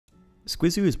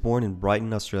Squizzy was born in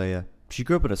Brighton, Australia. She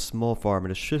grew up on a small farm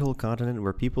in a shithole continent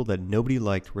where people that nobody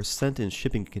liked were sent in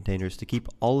shipping containers to keep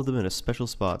all of them in a special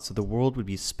spot so the world would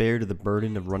be spared of the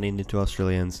burden of running into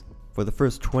Australians. For the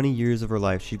first 20 years of her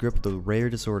life, she grew up with a rare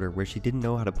disorder where she didn't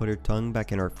know how to put her tongue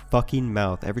back in her fucking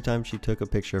mouth every time she took a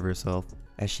picture of herself.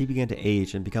 As she began to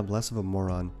age and become less of a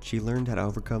moron, she learned how to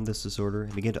overcome this disorder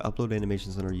and began to upload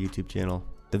animations on her YouTube channel.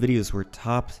 The videos were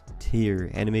top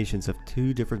tier animations of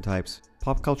two different types,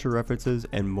 pop culture references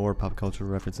and more pop culture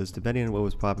references depending on what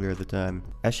was popular at the time.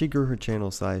 As she grew her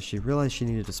channel size, she realized she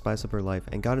needed to spice up her life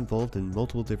and got involved in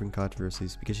multiple different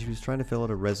controversies because she was trying to fill out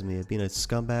a resume of being a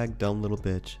scumbag, dumb little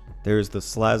bitch. There's the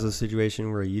Slaza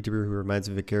situation where a YouTuber who reminds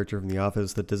me of a character from The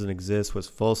Office that doesn't exist was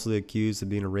falsely accused of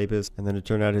being a rapist, and then it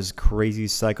turned out his crazy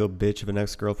psycho bitch of an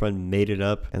ex-girlfriend made it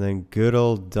up, and then good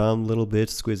old dumb little bitch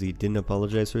Squizzy didn't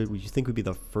apologize for it, which you think would be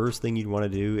the first thing you'd want to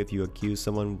do if you accuse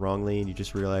someone wrongly and you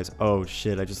just realize, oh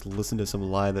shit, I just listened to some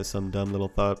lie that some dumb little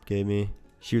thought gave me.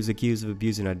 She was accused of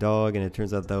abusing a dog, and it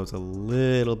turns out that was a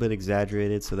little bit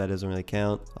exaggerated, so that doesn't really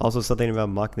count. Also, something about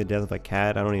mocking the death of a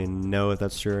cat. I don't even know if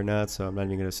that's true or not, so I'm not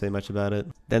even going to say much about it.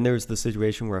 Then there was the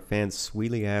situation where a fan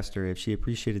sweetly asked her if she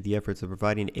appreciated the efforts of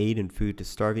providing aid and food to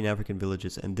starving African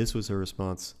villages, and this was her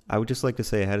response. I would just like to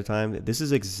say ahead of time, this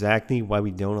is exactly why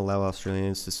we don't allow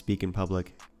Australians to speak in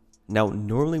public. Now,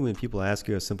 normally when people ask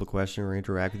you a simple question or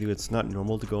interact with you, it's not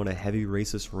normal to go on a heavy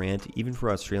racist rant, even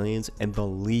for Australians, and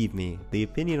believe me, the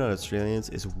opinion on Australians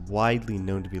is widely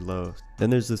known to be low. Then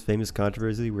there's this famous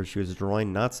controversy where she was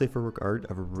drawing not safe for work art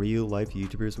of real life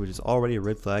YouTubers, which is already a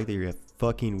red flag that you're a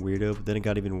fucking weirdo, but then it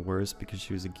got even worse because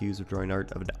she was accused of drawing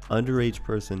art of an underage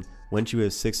person when she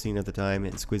was 16 at the time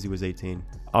and Squizzy was 18.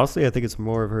 Honestly, I think it's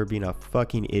more of her being a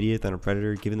fucking idiot than a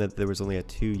predator, given that there was only a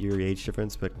 2-year age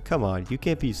difference, but come on, you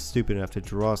can't be stupid enough to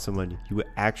draw someone you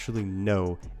actually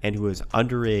know and who is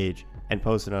underage and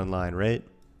post it online, right?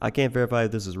 I can't verify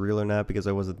if this is real or not because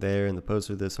I wasn't there and the posts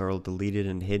of this are all deleted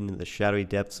and hidden in the shadowy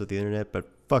depths of the internet,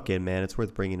 but fuck it, man, it's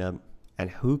worth bringing up. And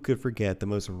who could forget the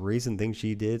most recent thing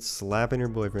she did, slapping her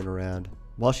boyfriend around.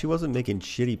 While she wasn't making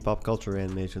shitty pop culture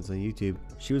animations on YouTube,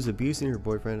 she was abusing her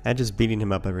boyfriend and just beating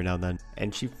him up every now and then.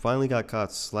 And she finally got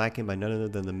caught slacking by none other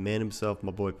than the man himself,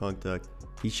 my boy Punk Duck.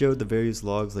 He showed the various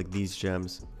logs like these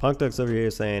gems. Punk Duck's over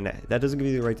here saying, that doesn't give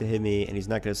you the right to hit me, and he's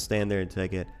not going to stand there and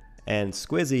take it. And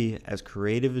Squizzy, as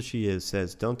creative as she is,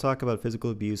 says, don't talk about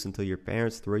physical abuse until your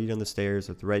parents throw you down the stairs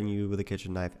or threaten you with a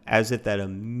kitchen knife, as if that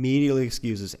immediately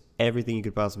excuses everything you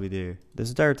could possibly do. This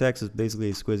entire text is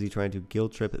basically Squizzy trying to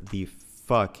guilt trip the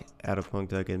fuck out of Punk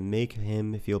Duck and make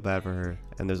him feel bad for her.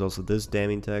 And there's also this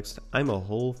damning text, I'm a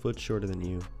whole foot shorter than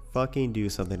you. Fucking do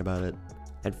something about it.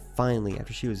 And finally,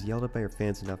 after she was yelled at by her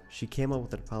fans enough, she came up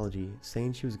with an apology,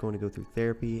 saying she was going to go through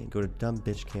therapy and go to dumb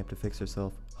bitch camp to fix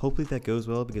herself. Hopefully that goes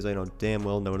well because I know damn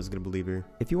well no one is going to believe her.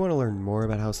 If you want to learn more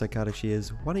about how psychotic she is,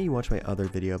 why don't you watch my other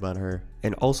video about her?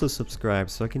 And also subscribe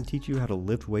so I can teach you how to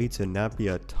lift weights and not be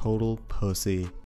a total pussy.